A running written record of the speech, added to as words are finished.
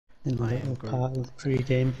in the little part of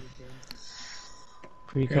pre-game.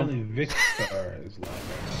 Pre-com. Apparently Vicstar is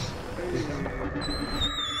live.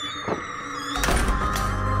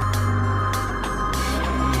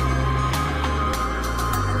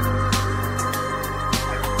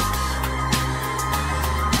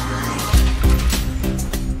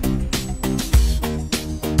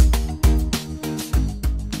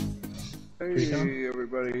 Hey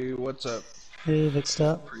everybody, what's up? Hey,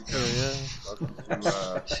 Vicstar. Welcome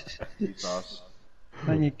to TeePot1.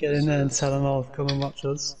 Why don't you get in there and tell them all to come and watch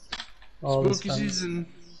us? All Spooky season.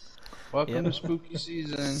 Welcome to spooky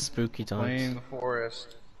season. Spooky times. Playing the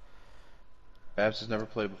forest. Babs has never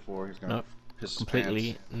played before. He's gonna piss his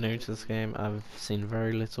Completely pants. new to this game. I've seen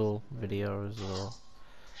very little videos or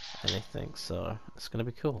anything, so it's gonna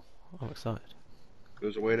be cool. I'm excited.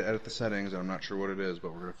 There's a way to edit the settings, and I'm not sure what it is,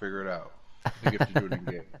 but we're gonna figure it out. I think you have to do it in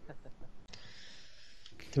game.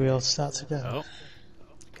 Do we all start to go? Oh,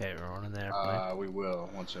 okay, we're on in there. We will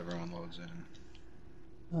once everyone loads in.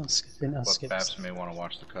 I'll skip in. I'll But skip. Babs may want to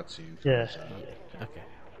watch the cutscene. Yeah. Okay.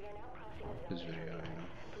 His video, you know.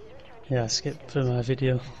 Yeah, skip for my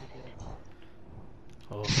video.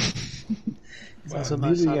 Oh. That's Wow, what my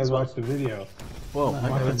neither of you son's guys want. watched the video. Whoa. No.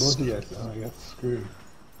 Watched both of you guys. Oh, I got screwed.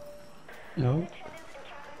 No.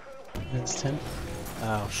 It's 10.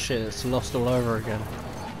 Oh shit! It's lost all over again.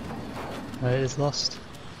 Right, it's lost.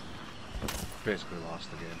 Basically lost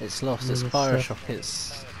the game. It's lost. It's It's Bioshock.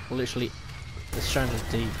 It's literally. It's Stranded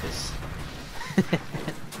Deep. It's.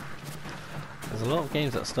 There's a lot of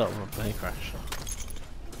games that start with a plane crash.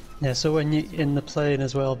 Yeah, so when you're in the plane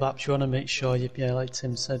as well, Baps, you want to make sure you, yeah, like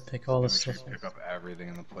Tim said, pick all the Make sure stuff. you pick up everything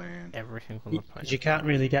in the plane. Everything on the plane. You can't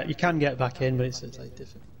really get, you can get back in, but it's like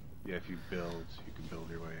different. Yeah, if you build, you can build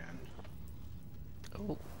your way in.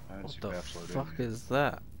 Oh, I didn't what see the Babs load in fuck yet. is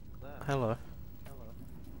that? Hello.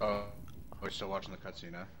 Oh, you're still watching the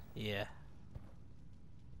cutscene, huh? Yeah.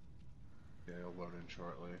 Yeah, it'll load in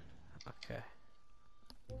shortly. Okay.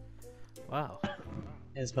 Wow.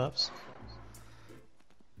 Here's Baps.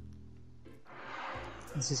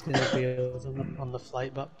 This is going to be us on the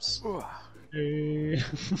flight, Baps.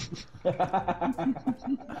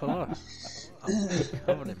 Hello. I'm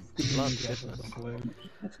covered in blood. Goodness.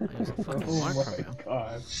 There's a fucking Oh my microphone.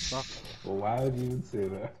 god. Fuck. Well, why would you even say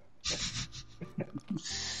that?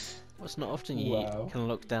 Well, it's not often you Wow. can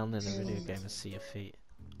look down in a video game and see your feet.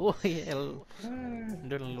 Oh yeah, I'm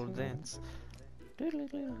doing a little dance.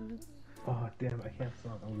 Oh, damn, I can't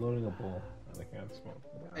smoke. I'm loading a bowl and I can't smoke.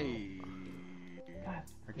 Hey!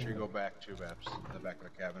 Make sure you go back two Babs in the back of the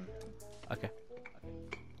cabin. Okay.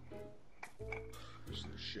 There's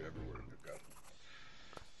shit everywhere to pick up.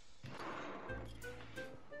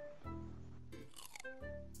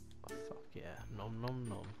 Fuck yeah. Nom nom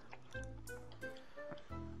nom.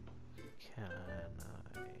 Can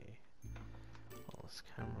I... Oh, this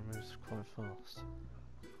camera moves quite fast.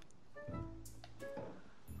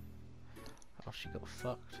 Oh, she got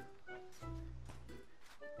fucked.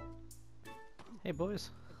 Hey boys.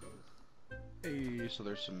 Hey, so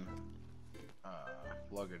there's some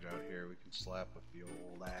luggage out here we can slap with the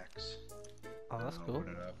old axe. Oh, that's And cool.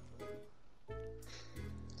 open it up.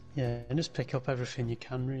 Yeah, and just pick up everything you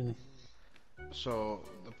can, really. So,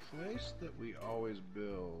 the place that we always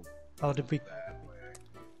build Oh, did we... that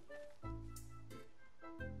way.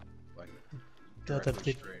 Like, God,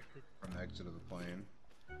 directly did- straight from the exit of the plane.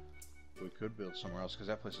 We could build somewhere else because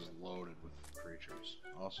that place is loaded with creatures.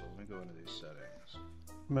 Also, let me go into these settings.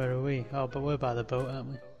 Where are we? Oh, but we're by the boat, aren't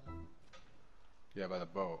we? Yeah, by the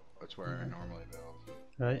boat. That's where I normally build.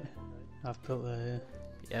 Right. I've built there,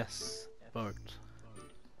 Yes. Boat.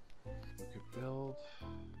 We could build.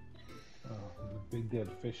 Oh, there's a big dead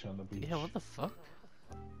fish on the beach. Yeah, what the fuck?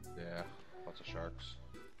 Yeah, lots of sharks.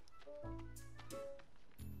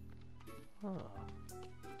 Oh.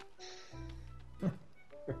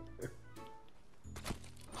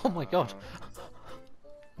 Oh my god.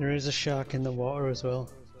 There is a shark in the water as well.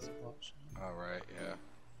 Alright, yeah.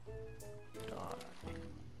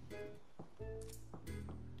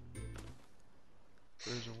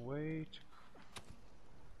 There's a way to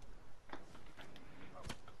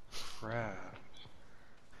craft.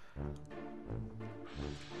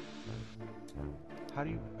 How do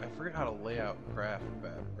you? I forget how to lay out craft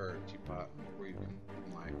or teapot where you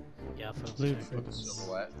can like Yeah, for put the Blueprints.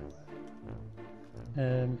 silhouette.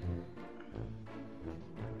 Yeah.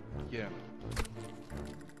 Yeah.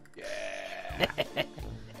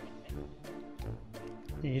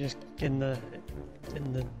 You just in the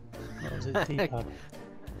what was it, D-pad?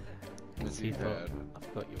 Let's see, D-pad.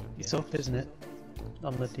 I've got you. It's up, isn't it?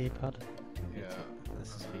 On the D-pad. Yeah.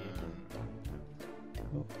 This is for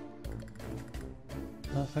you.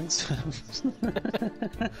 Oh. Oh, thanks.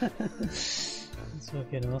 It's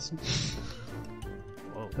fucking awesome.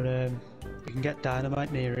 Whoa. But we can get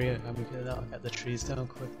dynamite near here, and that'll get the trees down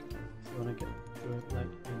quick. If you want to get through it, like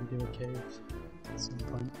maybe do a cave at some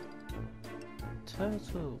point.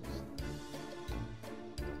 Turtles.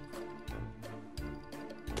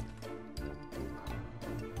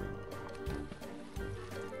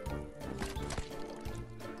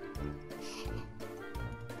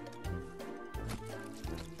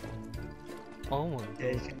 Oh my god.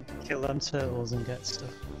 Yeah, you can kill them turtles and get stuff.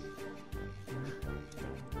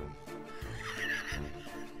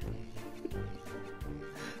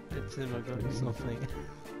 It's him, I got you something.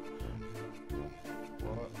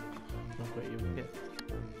 What? I've got you a gift.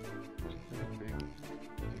 Big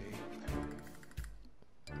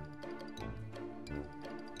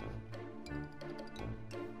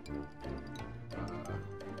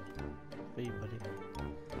For you, buddy.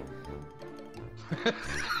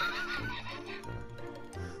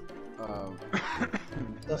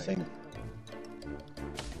 Nothing.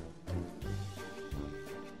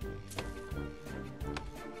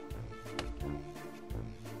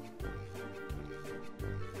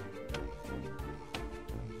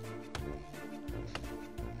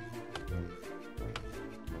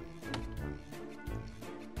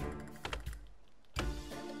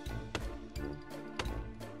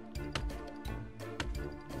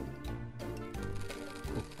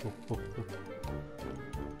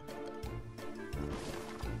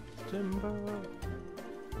 Timber.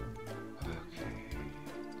 Okay.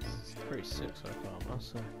 It's pretty sick so far, I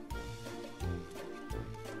must say.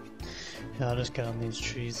 Yeah, I'll just get on these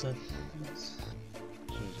trees then. As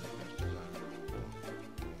soon as I finish designing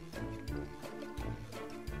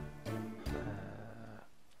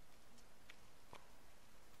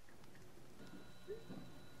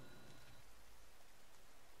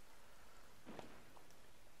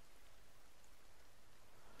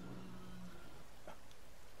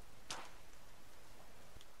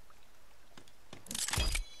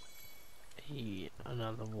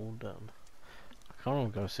Another wall done. I can't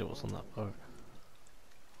even go see what's on that boat.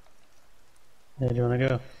 Yeah, do you want to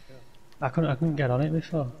go? I couldn't get on it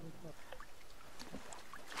before.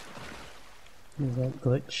 It was like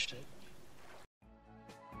glitched.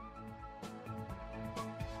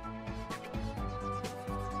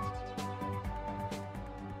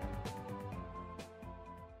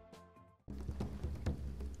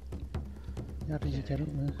 How did you get up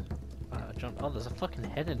there? John, oh, there's a fucking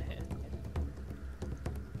head in here.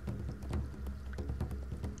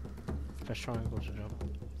 Press triangle to jump.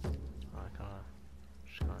 Oh, I can't.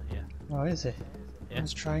 Just can't, yeah. Oh, is it? Yeah.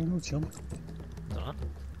 It's triangle jump. Dunno.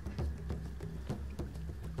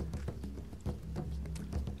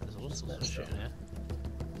 There's all sorts of shit in here.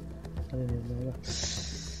 I didn't even know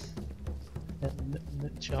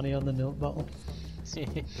that. Johnny on the milk bottle.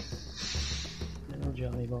 Little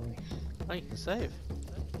Johnny boy. Oh, you can save.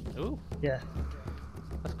 Ooh, Yeah.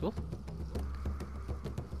 that's cool.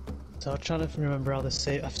 So I'm trying to remember how the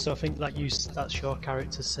save. So I think like that's your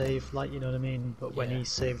character save, like you know what I mean. But when Yeah. he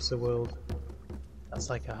saves the world, that's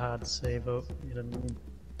like a hard save up. You know what I mean?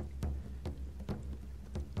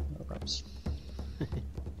 Oh, perhaps.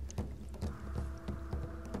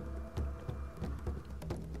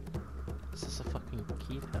 Is this a fucking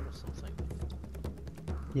keypad or something?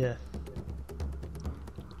 Yeah.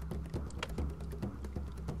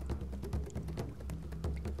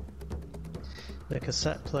 The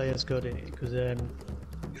cassette player's good in it because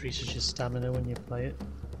increases your stamina when you play it.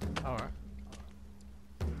 Alright.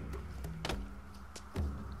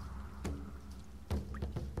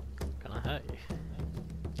 Can I hurt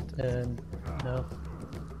you? No.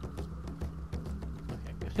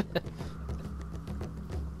 Okay, good.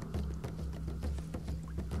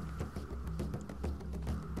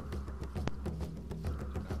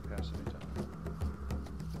 not pass any time.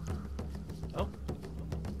 Oh.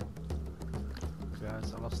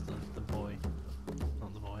 Guys, I lost the boy.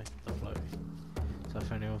 Not the boy, the float. So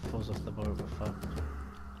if anyone falls off the boat, we're fucked.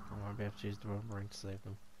 I won't be able to use the rubber ring to save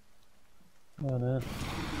them. Oh no.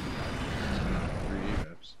 3D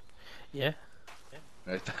maps. Yeah.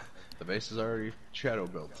 Right, the base is already shadow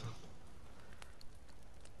built.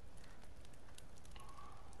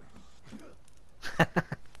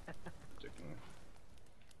 Ridiculous.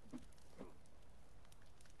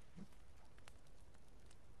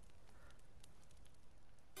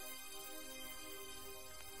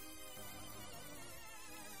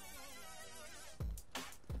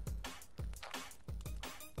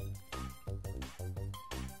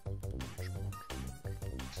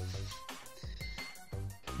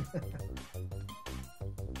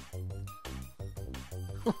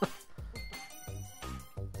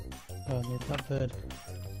 Oh, I need that bird.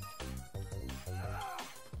 I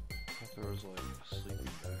thought there was like a sleeping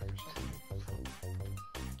bag or something.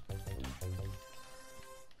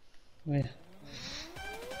 Yeah.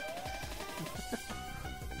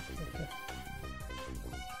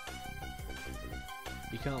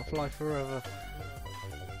 You can't fly forever.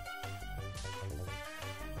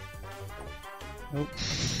 Nope.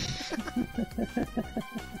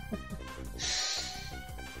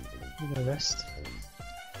 I'm gonna rest.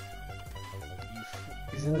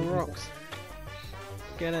 He's in the rocks.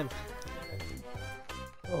 Get him.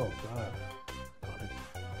 Oh god.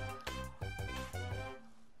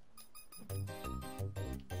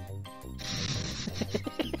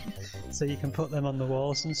 So you can put them on the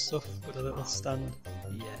walls and stuff with a little stand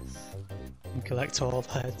Yes. and collect all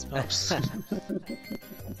the heads pops. I'm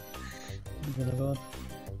gonna go on.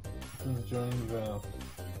 Who's joining the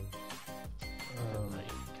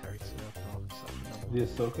Like, carry rocks up and down. the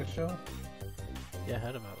Ahsoka show? Yeah, I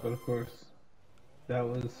heard about But that. of course, that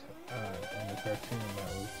was in the cartoon. That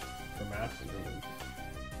was the master.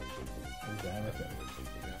 Was Anakin.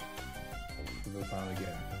 So they finally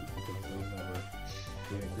get because it was never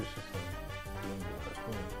the ambitious one doing the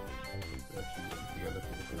cartoon. They're actually getting together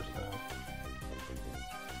for the first time.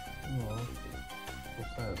 Oh,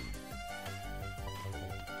 what's that?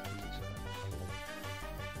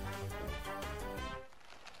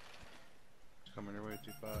 It's coming your way,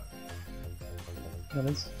 TeePot. That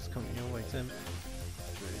is. It's coming your way, Tim.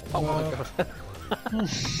 Oh Oh my god.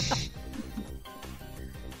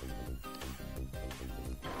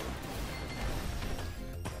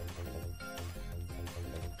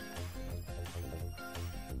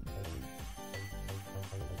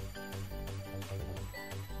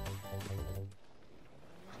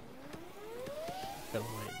 Gotta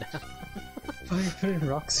wait down. Why are you putting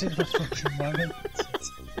rocks in my fucking wagon?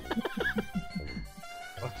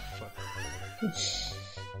 What the fuck?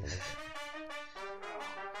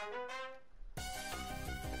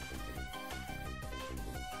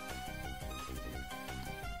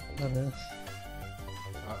 I don't know.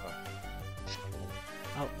 Uh-oh.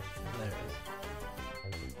 Oh, there it is.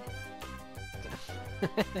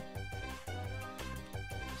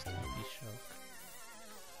 Just don't be shocked.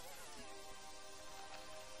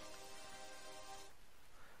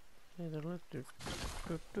 Hey, there, look, do.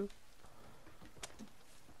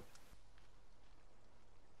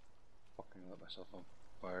 Fucking let myself on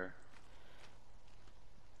fire.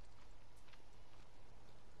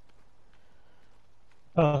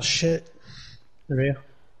 Oh shit. The real.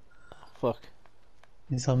 Fuck.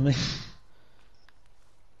 He's on me.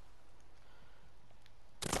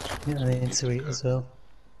 Yeah, I need to eat as well.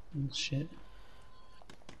 Oh, shit.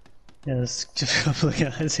 Yeah, there's just a couple of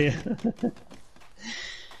guys here.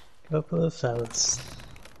 Couple of fellas.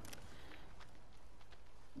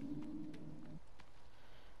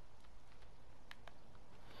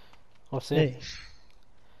 What's it? Hey,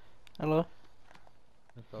 Hello?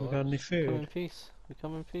 we got any Come in food? peace. We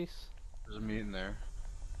come in peace. There's a meat in there.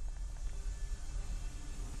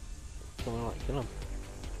 Come on, like, kill him.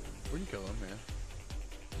 We can kill him, man.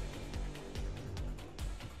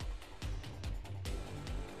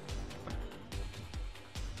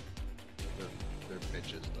 They're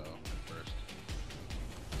bitches, though, at first.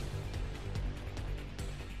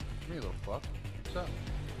 Come here, little fuck. What's up?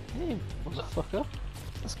 Hey, motherfucker.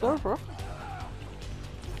 Let's go, bro.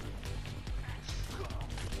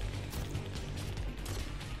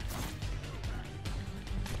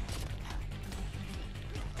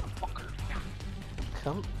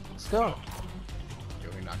 Come, let's go. Yo,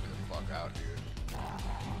 he knocked me the fuck out, dude.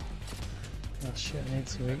 Oh shit, I need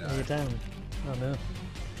to eat. Are you down? Oh no.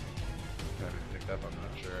 Gotta be picked up, I'm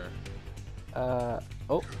not sure.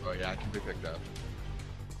 Oh. Oh, yeah, I can be picked up.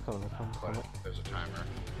 Come on, come on. But there's a timer.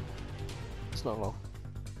 It's not long.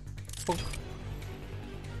 Bonk.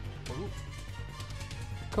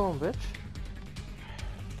 Come on, bitch.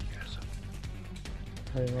 Yes.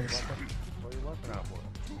 Hey, one sec. What are you looking out for?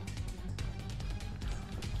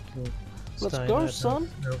 Cool. Let's Stay go, there,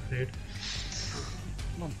 son. No food.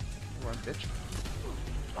 Come on. Run, bitch.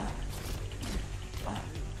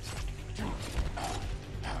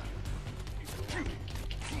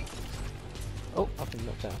 Oh, I've been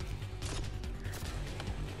knocked out.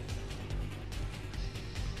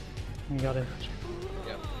 You got him.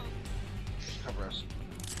 Yep. Just cover us.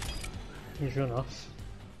 He's run off.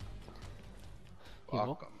 You Fuck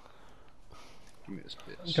what? 'em. Give me this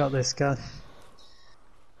bitch. Got this guy.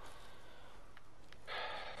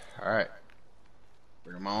 Alright.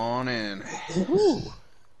 Bring him on in. Ooh.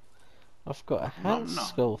 I've got a hand No.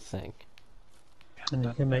 skull thing. And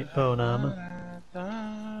you can make bone armor.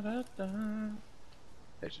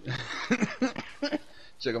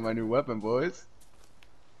 Check out my new weapon, boys.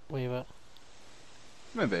 Where you at?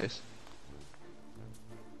 My base.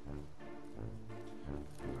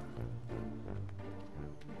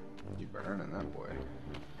 You burning that boy.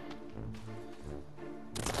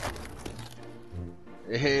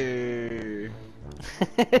 Hey.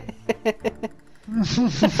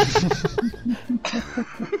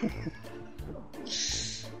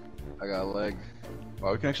 I got a leg.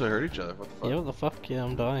 Wow, we can actually hurt each other. What the fuck? Yeah, what the fuck? Yeah,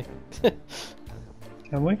 I'm dying.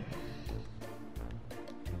 Can we?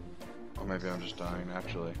 Or maybe I'm just dying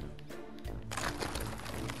naturally.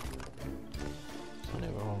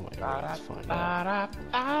 Anyway, oh my god, let's find out.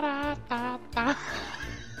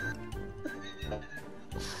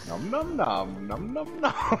 Nom nom nom nom nom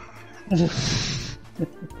nom.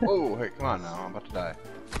 Whoa, hey, come on now, I'm about to die.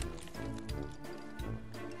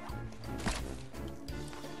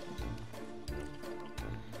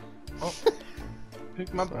 Oh,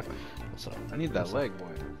 pick my. Sorry. I need that leg,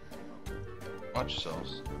 boy. Watch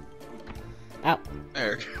yourselves. Ow!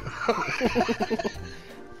 There.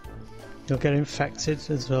 You'll get infected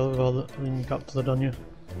as well with all the, when you've got blood on you.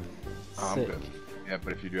 Oh, I'm Sick. good. Yeah,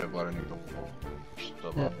 but if you do have blood, I need the wall.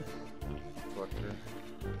 Still Yeah. up. Fuck it.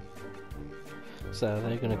 So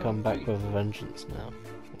they're gonna come back with a vengeance now.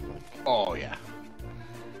 Oh yeah.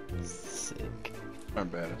 Sick. I'm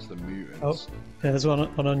bad. It's the mutants. Oh, there's one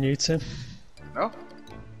on you, Tim. No.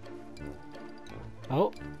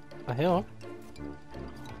 Oh, I hear one.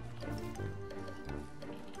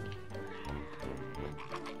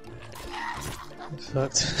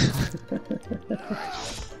 Fucked.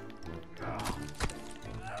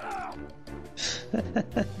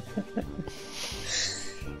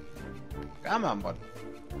 Come on, bud.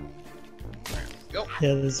 Go.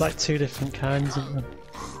 Yeah, there's like 2 different kinds of them.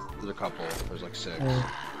 There's a couple. There's like 6.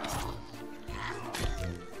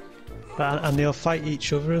 And they'll fight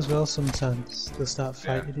each other as well sometimes. They'll start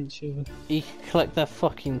fighting each other. You can collect their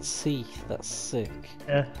fucking teeth. That's sick.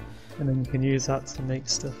 Yeah, and then you can use that to make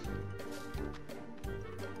stuff.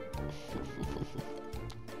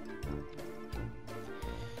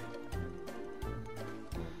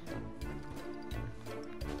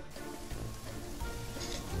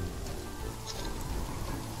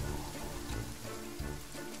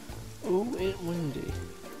 Ooh, it's windy.